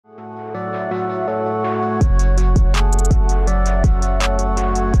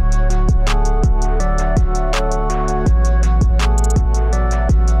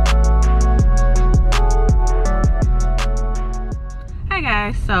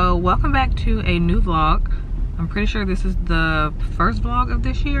So welcome back to a new vlog. I'm pretty sure this is the first vlog of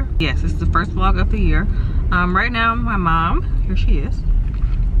this year. Yes, this is the first vlog of the year. Right now my mom, here she is,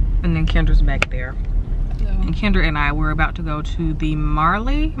 and then Kendra's back there. Hello. And Kendra and I were about to go to the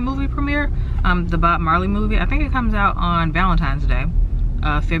Marley movie premiere, the Bob Marley movie. I think it comes out on Valentine's Day,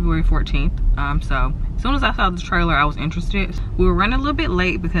 February 14th. So as soon as I saw the trailer, I was interested. We were running a little bit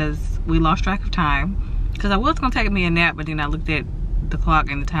late because we lost track of time, because I was gonna take me a nap, but then I looked at the clock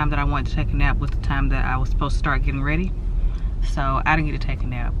and the time that I wanted to take a nap was the time that I was supposed to start getting ready. So I didn't get to take a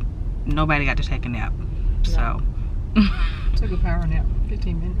nap. Nobody got to take a nap. No. So took a power nap,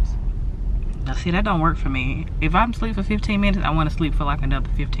 15 minutes. Now see, that don't work for me. If I'm asleep for 15 minutes, I want to sleep for like another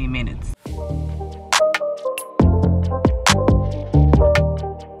 15 minutes.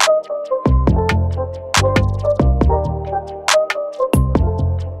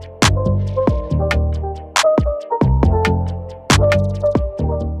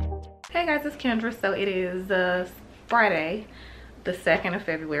 It's Kendra. So it is Friday, the 2nd of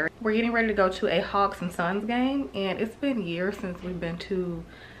February. We're getting ready to go to a Hawks and Suns game, and it's been years since we've been to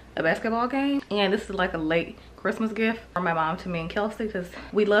a basketball game, and this is like a late Christmas gift from my mom to me and Kelsey, because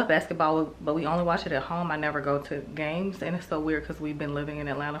we love basketball, but we only watch it at home. I never go to games, and it's so weird because we've been living in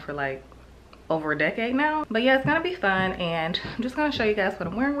Atlanta for like over a decade now. But yeah, it's gonna be fun, and I'm just gonna show you guys what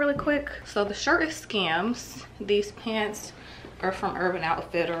I'm wearing really quick. So the shirt is Skims. These pants are from Urban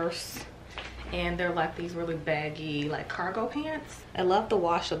Outfitters, and they're like these really baggy like cargo pants. I love the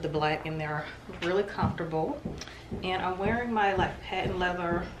wash of the black, and they're really comfortable. And I'm wearing my like patent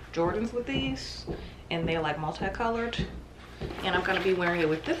leather Jordans with these, and they're like multicolored. And I'm gonna be wearing it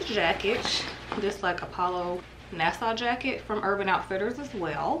with this jacket, this like Apollo Nassau jacket from Urban Outfitters as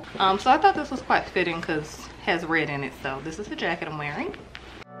well. So I thought this was quite fitting because it has red in it. So this is the jacket I'm wearing.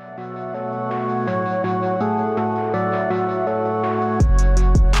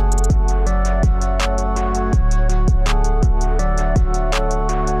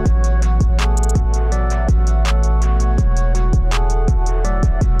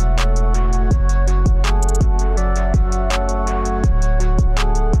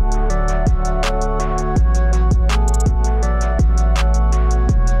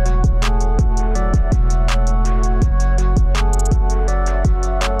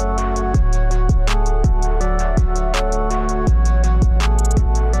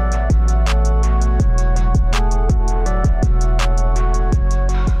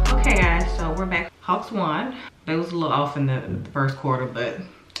 Won. They was a little off in the first quarter, but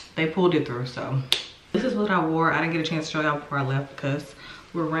they pulled it through. So this is what I wore. I didn't get a chance to show y'all before I left because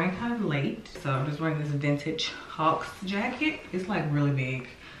we're running kind of late. So I'm just wearing this vintage Hawks jacket. It's like really big,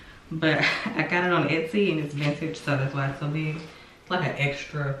 but I got it on Etsy and it's vintage, so that's why it's so big. It's like an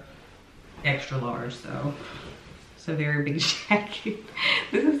extra large, so it's a very big jacket.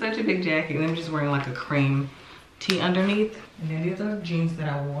 This is such a big jacket, and I'm just wearing like a cream tee underneath. And then these are jeans that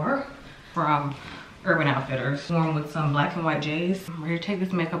I wore from Urban Outfitters, worn with some black and white J's. I'm ready to take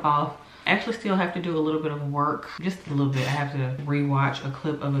this makeup off. I actually still have to do a little bit of work, just a little bit. I have to rewatch a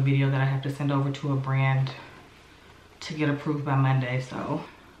clip of a video that I have to send over to a brand to get approved by Monday. So,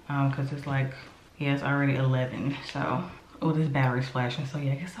 cause it's like, yeah, it's already 11. So, oh, this battery's flashing. So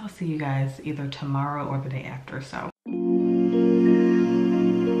yeah, I guess I'll see you guys either tomorrow or the day after. So.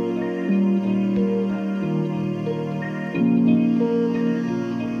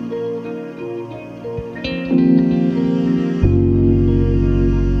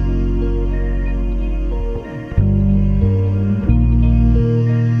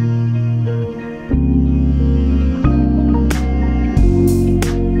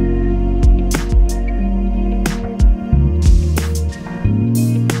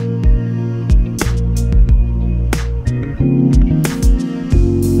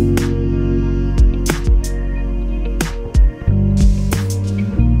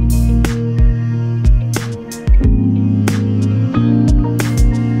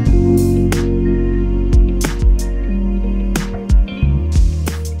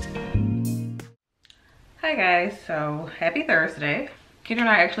 Hi guys, so happy Thursday. Kendra and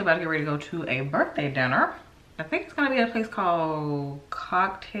I are actually about to get ready to go to a birthday dinner. I think it's gonna be at a place called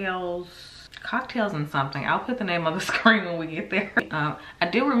Cocktails and something. I'll put the name on the screen when we get there. I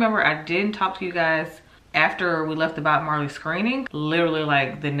do remember I didn't talk to you guys after we left the Bob Marley screening. Literally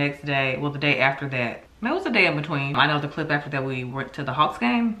like the next day, well the day after that. It was a day in between. I know the clip after that we went to the Hawks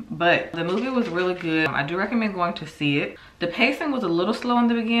game, but the movie was really good. I do recommend going to see it. The pacing was a little slow in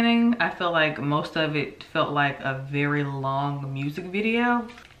the beginning. I feel like most of it felt like a very long music video.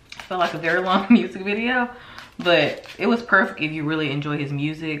 But it was perfect if you really enjoy his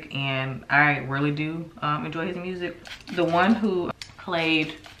music, and I really do enjoy his music. The one who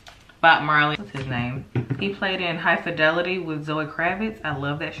played Bob Marley, what's his name? He played in High Fidelity with Zoe Kravitz. I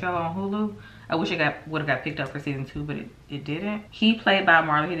love that show on Hulu. I wish it would have got picked up for season 2, but it didn't. He played Bob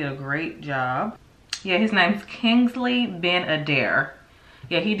Marley. He did a great job. Yeah, his name's Kingsley Ben Adair.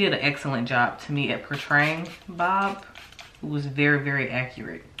 Yeah, he did an excellent job to me at portraying Bob. It was very, very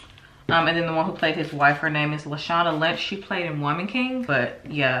accurate. And then the one who played his wife, her name is Lashana Lynch. She played in Woman King. But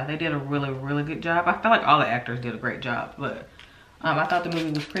yeah, they did a really, really good job. I feel like all the actors did a great job. But I thought the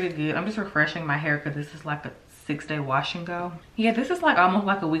movie was pretty good. I'm just refreshing my hair because this is like a 6-day wash and go. Yeah, this is like almost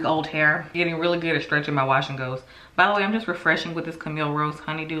like a week old hair. Getting really good at stretching my wash and goes. By the way, I'm just refreshing with this Camille Rose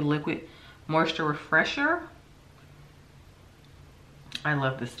Honeydew Liquid Moisture Refresher. I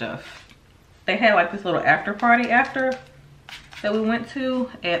love this stuff. They had like this little after party after that we went to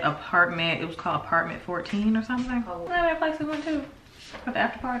at apartment. It was called Apartment 14 or something. Oh. That place we went to for the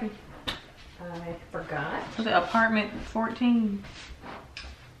after party. I forgot. Was it Apartment 14?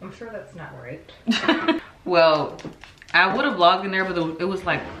 I'm sure that's not right. Well, I would have vlogged in there, but it was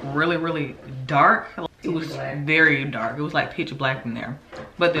like really, really dark. It was very dark. It was like pitch black in there.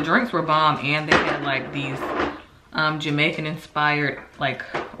 But the drinks were bomb, and they had like these Jamaican inspired like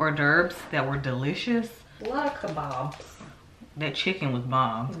hors d'oeuvres that were delicious. A lot of kebabs. That chicken was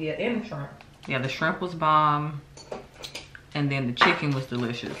bomb. Yeah, and the shrimp. Yeah, the shrimp was bomb. And then the chicken was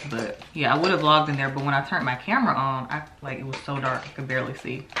delicious. But yeah, I would have vlogged in there, but when I turned my camera on, it was so dark I could barely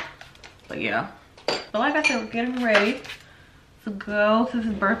see. But yeah. But like I said, we're getting ready to go to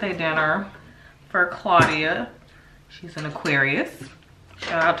this birthday dinner for Claudia. She's an Aquarius.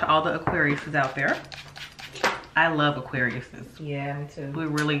 Shout out to all the Aquariuses out there. I love Aquariuses. Yeah, me too. We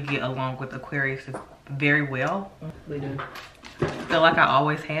really get along with Aquariuses very well. We do. I feel like I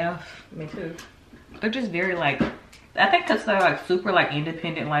always have. Me too. They're just very like, I think because they're like super like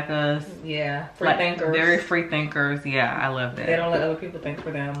independent like us. Yeah, free like, thinkers. Very free thinkers. Yeah, I love that. They don't let other people think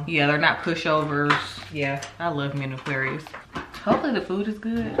for them. Yeah, they're not pushovers. Yeah. I love me an Aquarius. Hopefully the food is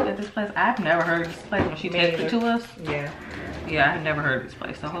good at this place. I've never heard of this place when she texted to us. Yeah. Yeah, I've never heard of this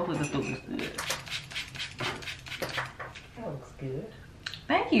place. So hopefully the food is good. That looks good.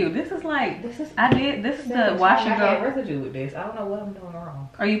 Thank you. This is the wash and go. I had residue with this. I don't know what I'm doing wrong.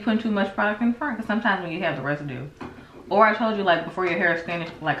 Are you putting too much product in front? Because sometimes when you have the residue. Or I told you like before your hair is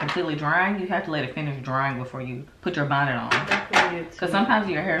finished, like completely drying, you have to let it finish drying before you put your bonnet on. Because sometimes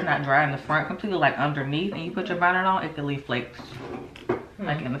your hair is not dry in the front, completely like underneath, and you put your bonnet on, it can leave flakes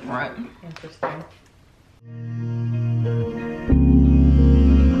like in the front. Interesting.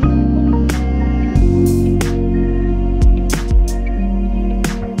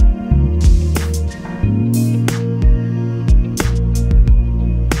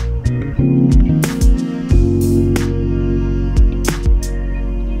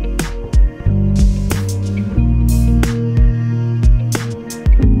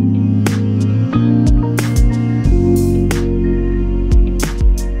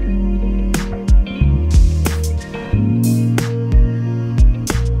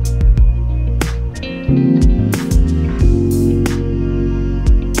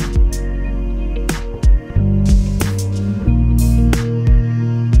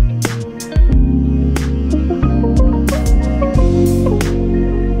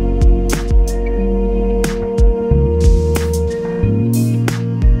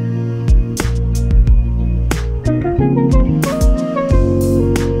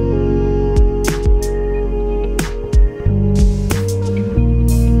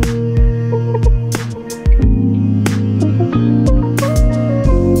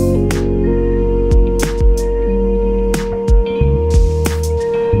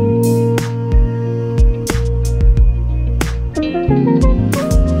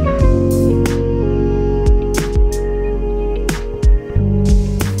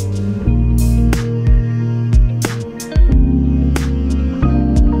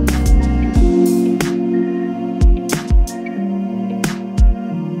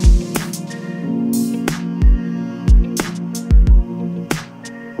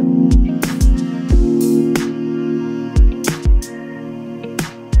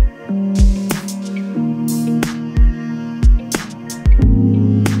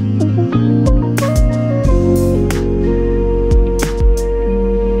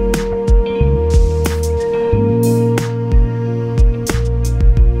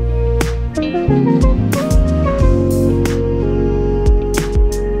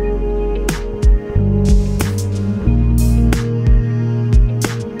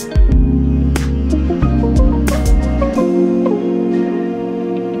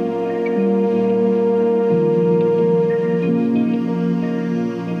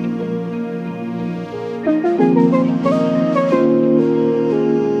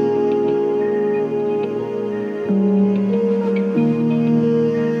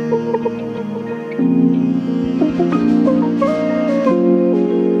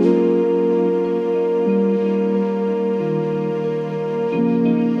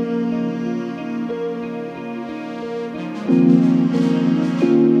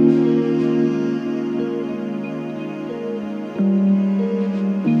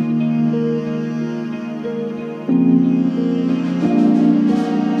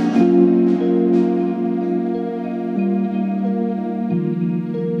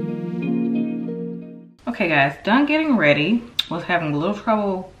 guys, done getting ready. Was having a little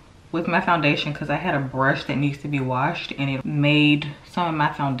trouble with my foundation because I had a brush that needs to be washed and it made some of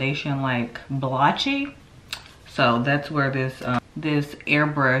my foundation like blotchy. So that's where this this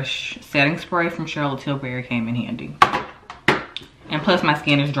airbrush setting spray from Charlotte Tilbury came in handy. And plus my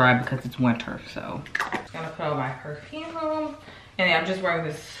skin is dry because it's winter, so. I'm gonna put on my perfume. And then I'm just wearing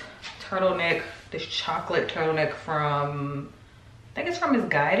this turtleneck, this chocolate turtleneck from, I think it's from Miss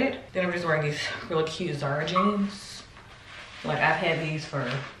Guided. Then I'm just wearing these really cute Zara jeans. Like I've had these for,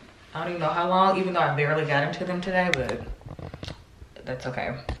 I don't even know how long, even though I barely got into them today, but that's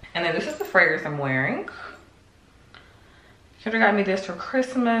okay. And then this is the fragrance I'm wearing. Kendra got me this for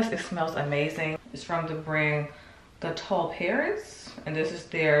Christmas. It smells amazing. It's from the brand Gateau Paris, and this is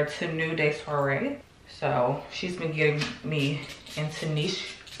their Tenue de Soirée. So she's been getting me into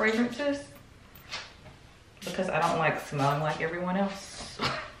niche fragrances because I don't like smelling like everyone else.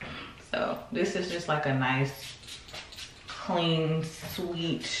 So this is just like a nice, clean,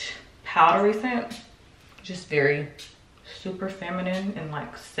 sweet, powdery scent. Just very super feminine and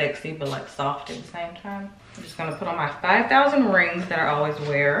like sexy, but like soft at the same time. I'm just gonna put on my 5,000 rings that I always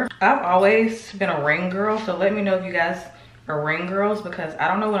wear. I've always been a ring girl, so let me know if you guys are ring girls, because I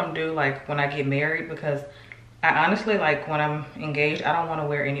don't know what I'm due like when I get married, because I honestly, like when I'm engaged, I don't want to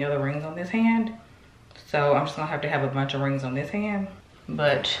wear any other rings on this hand. So I'm just gonna have to have a bunch of rings on this hand.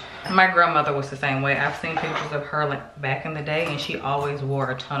 But my grandmother was the same way. I've seen pictures of her like back in the day, and she always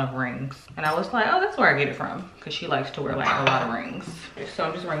wore a ton of rings. And I was like, oh, that's where I get it from, because she likes to wear like a lot of rings. So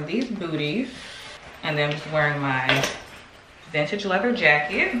I'm just wearing these booties, and then I'm just wearing my vintage leather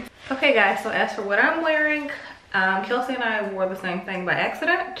jacket. Okay guys, so as for what I'm wearing, Kelsey and I wore the same thing by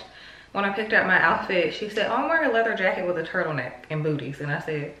accident. When I picked out my outfit, she said, oh, I'm wearing a leather jacket with a turtleneck and booties. And I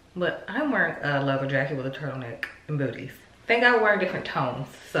said, but I'm wearing a leather jacket with a turtleneck and booties. Think I was wearing different tones,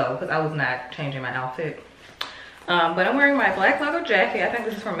 so, because I was not changing my outfit. But I'm wearing my black leather jacket. I think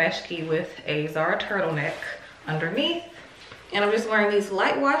this is from Meshki, with a Zara turtleneck underneath. And I'm just wearing these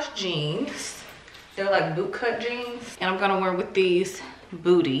light wash jeans. They're like boot cut jeans. And I'm gonna wear with these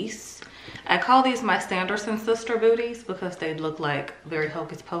booties. I call these my Sanderson sister booties because they look like very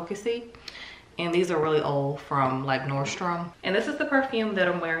hocus pocusy. And these are really old, from like Nordstrom. And this is the perfume that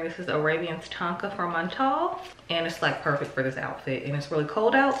I'm wearing. This is Arabian's Tonka from Montal. And it's like perfect for this outfit. And it's really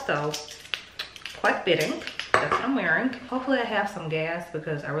cold out, so quite fitting. That's what I'm wearing. Hopefully I have some gas,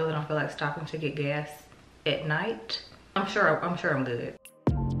 because I really don't feel like stopping to get gas at night. I'm sure I'm good.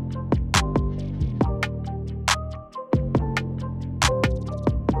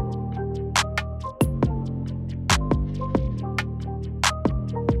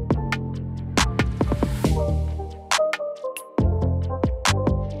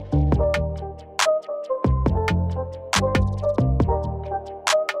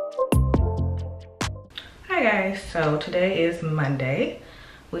 So today is Monday.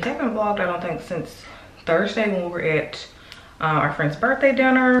 We haven't vlogged, I don't think, since Thursday when we were at our friend's birthday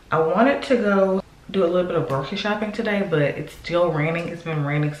dinner. I wanted to go do a little bit of grocery shopping today, but it's still raining. It's been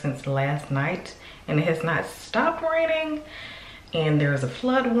raining since last night, and it has not stopped raining, and there's a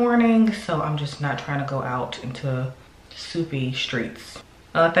flood warning, so I'm just not trying to go out into soupy streets.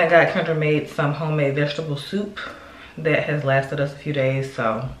 Thank God Kendra made some homemade vegetable soup that has lasted us a few days,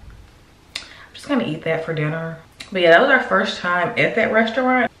 so I'm just gonna eat that for dinner. But yeah, that was our first time at that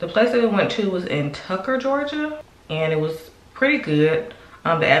restaurant. The place that we went to was in Tucker, Georgia, and it was pretty good.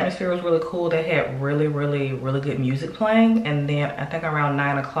 The atmosphere was really cool. They had really good music playing, and then I think around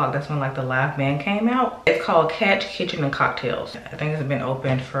 9 o'clock, that's when like the live band came out. It's called Catch Kitchen and Cocktails. I think it's been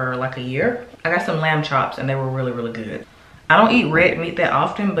open for like a year. I got some lamb chops, and they were really good. I don't eat red meat that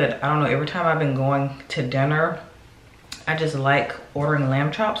often, but I don't know, every time I've been going to dinner, I just like ordering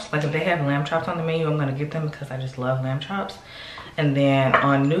lamb chops. Like if they have lamb chops on the menu, I'm gonna get them because I just love lamb chops. And then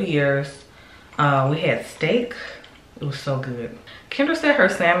on New Year's, we had steak. It was so good. Kendra said her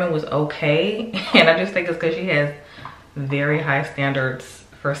salmon was okay, and I just think it's because she has very high standards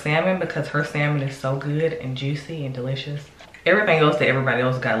for salmon, because her salmon is so good and juicy and delicious. Everything else that everybody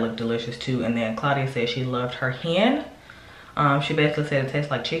else got looked delicious too. And then Claudia said she loved her hen. She basically said it tastes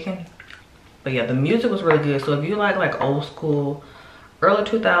like chicken. But yeah, the music was really good. So if you like old school, early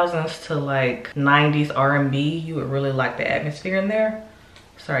 2000s to like 90s R&B, you would really like the atmosphere in there.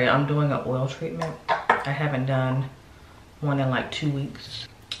 Sorry, I'm doing an oil treatment. I haven't done one in like 2 weeks.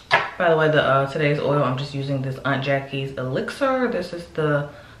 By the way, today's oil, I'm just using this Aunt Jackie's Elixir. This is the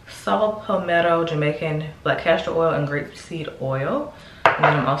Sal Palmetto Jamaican Black Castor Oil and Grapeseed Oil. And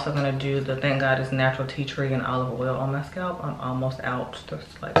then I'm also gonna do the Thank God It's Natural Tea Tree and Olive Oil on my scalp. I'm almost out. There's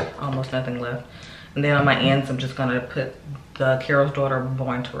like almost nothing left. And then on my ends, I'm just gonna put the Carol's Daughter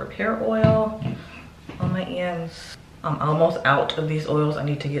Born to Repair oil on my ends. I'm almost out of these oils. I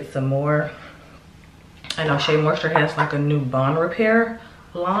need to get some more. I know Shea Moisture has like a new bond repair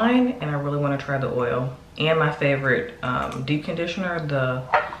line, and I really want to try the oil. And my favorite deep conditioner, the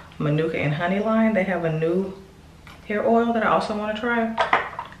Manuka and Honey line. They have a new hair oil that I also want to try.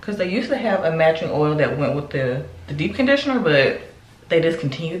 Because they used to have a matching oil that went with the deep conditioner, but they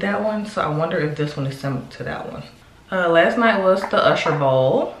discontinued that one. So I wonder if this one is similar to that one. Last night was the Usher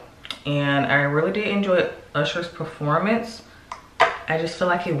Bowl, and I really did enjoy Usher's performance. I just feel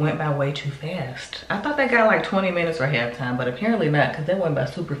like it went by way too fast. I thought they got like 20 minutes for halftime, but apparently not, because that went by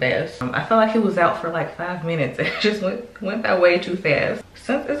super fast. I felt like he was out for like 5 minutes. It just went by way too fast.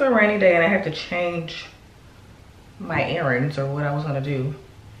 Since it's a rainy day and I have to change my errands or what I was gonna do,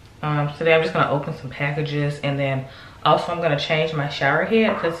 today I'm just gonna open some packages, and then also I'm gonna change my shower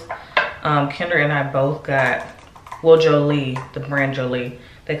head because Kendra and I both got, well, Jolie, the brand Jolie,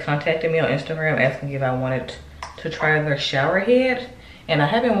 they contacted me on Instagram asking if I wanted to try their shower head, and I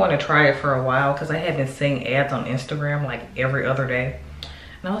haven't wanted to try it for a while because I had been seeing ads on Instagram like every other day,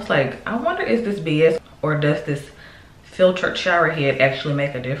 and I was like, I wonder, is this BS or does this filtered shower head actually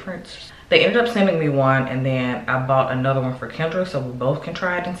make a difference? They ended up sending me one, and then I bought another one for Kendra so we both can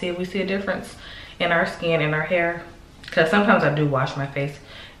try it and see if we see a difference in our skin and our hair, because sometimes I do wash my face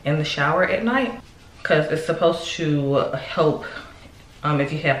in the shower at night because it's supposed to help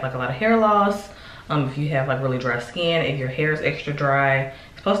if you have like a lot of hair loss, if you have like really dry skin, if your hair is extra dry.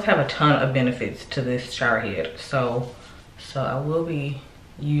 It's supposed to have a ton of benefits to this shower head. So I will be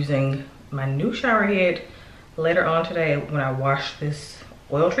using my new shower head later on today when I wash this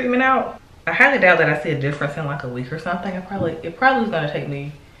oil treatment out. I highly doubt that I see a difference in like a week or something. It probably is gonna take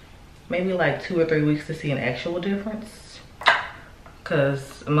me maybe like 2 or 3 weeks to see an actual difference,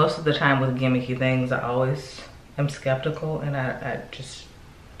 because most of the time with gimmicky things I always am skeptical, and I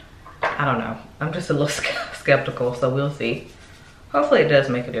don't know, I'm just a little skeptical, so we'll see. Hopefully it does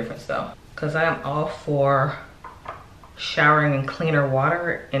make a difference though, because I am all for showering in cleaner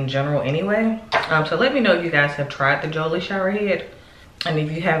water in general anyway. So let me know if you guys have tried the Jolie shower head, and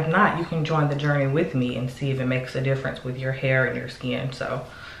if you have not, you can join the journey with me and see if it makes a difference with your hair and your skin. So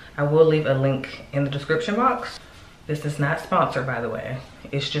I will leave a link in the description box. This is not sponsored, by the way.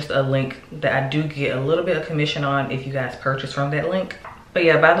 It's just a link that I do get a little bit of commission on if you guys purchase from that link. But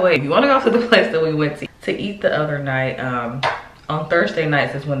yeah, by the way, if you want to go to the place that we went to eat the other night, on Thursday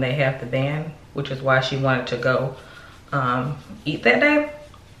nights is when they have the band, which is why she wanted to go eat that day.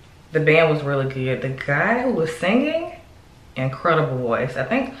 The band was really good. The guy who was singing, incredible voice. I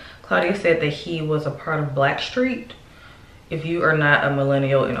think Claudia said that he was a part of Blackstreet. If you are not a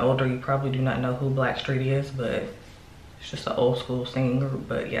millennial and older, you probably do not know who Blackstreet is, but it's just an old school singing group.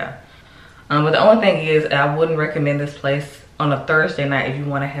 But yeah, but the only thing is, I wouldn't recommend this place on a Thursday night if you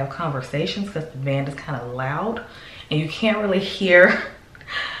want to have conversations, because the band is kind of loud and you can't really hear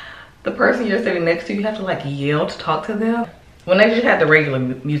the person you're sitting next to. You have to like yell to talk to them. When they just had the regular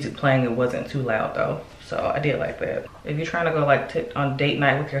music playing, it wasn't too loud though, so I did like that. If you're trying to go like on date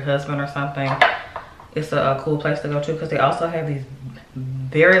night with your husband or something, it's a cool place to go to, because they also have these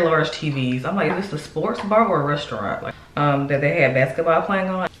very large TVs. I'm like, is this a sports bar or a restaurant? Like that they had basketball playing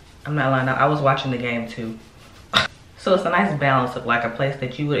on. I'm not lying, I was watching the game too. So it's a nice balance of like a place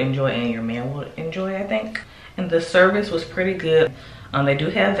that you would enjoy and your man would enjoy, I think. And the service was pretty good. They do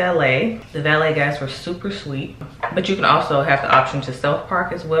have valet. The valet guys were super sweet, but you can also have the option to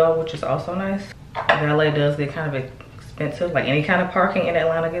self-park as well, which is also nice. Valet does get kind of expensive. Like any kind of parking in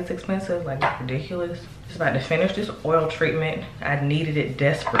Atlanta gets expensive, like it's ridiculous. Just about to finish this oil treatment. I needed it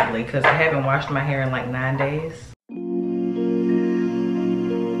desperately because I haven't washed my hair in like 9 days.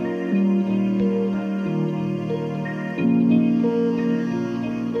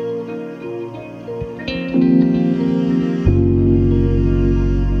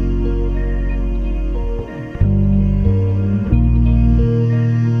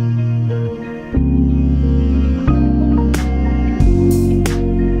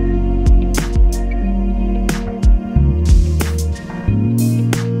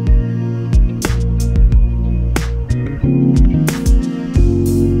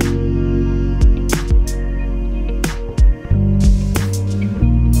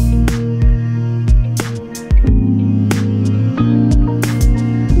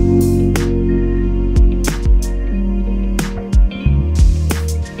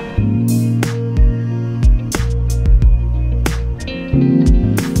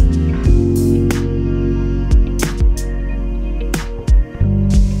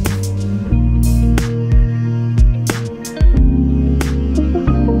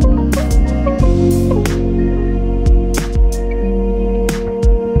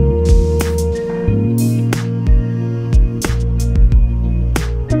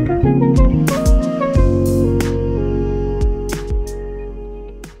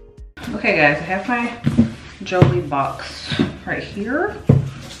 Okay guys, I have my Jolie box right here.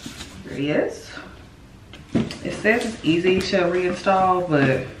 Here it is. It says it's easy to reinstall,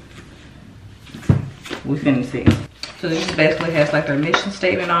 but we finna see. So this just basically has like their mission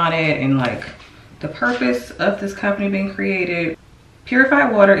statement on it and like the purpose of this company being created.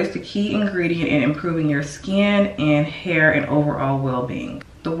 Purified water is the key ingredient in improving your skin and hair and overall well-being.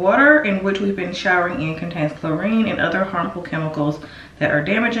 The water in which we've been showering in contains chlorine and other harmful chemicals that are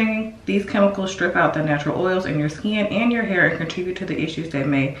damaging. These chemicals strip out the natural oils in your skin and your hair and contribute to the issues that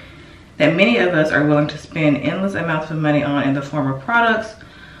many of us are willing to spend endless amounts of money on in the form of products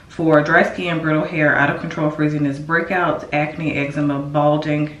for dry skin, brittle hair, out of control frizziness, breakouts, acne, eczema,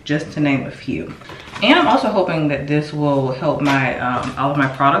 balding, just to name a few. And I'm also hoping that this will help my all of my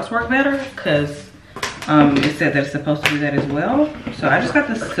products work better, because it said that it's supposed to do that as well. So I just got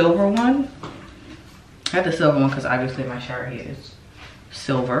the silver one. I have the silver one because obviously my shower head is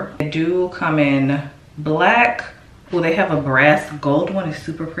silver. They do come in black. Well, they have a brass gold one. It's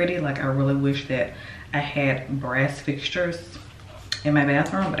super pretty. Like, I really wish that I had brass fixtures in my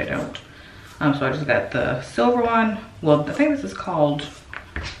bathroom, but I don't. So I just got the silver one. Well, I think this is called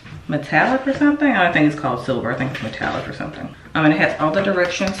metallic or something. I don't think it's called silver. I think it's metallic or something. And it has all the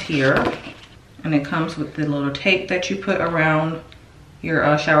directions here. And it comes with the little tape that you put around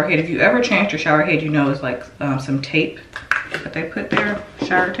your shower head. If you ever changed your shower head, you know it's like some tape that they put there,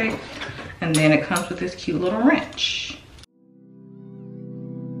 shower tape. And then it comes with this cute little wrench.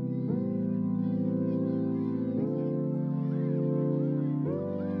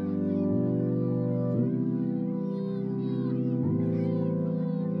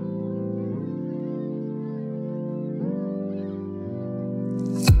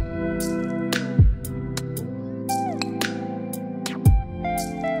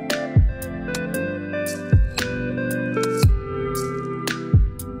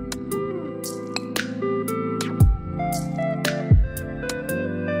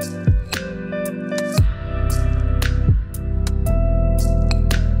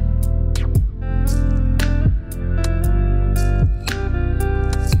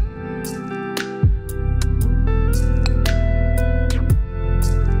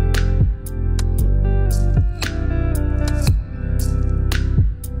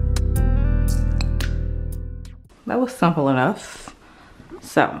 That was simple enough.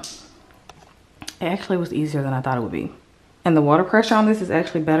 So it actually was easier than I thought it would be. And the water pressure on this is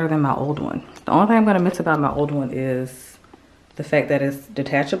actually better than my old one. The only thing I'm gonna miss about my old one is the fact that it's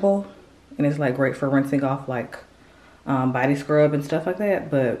detachable and it's like great for rinsing off like body scrub and stuff like that,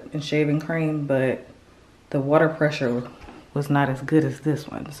 but and shaving cream, but the water pressure was not as good as this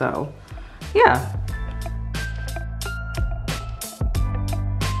one. So yeah,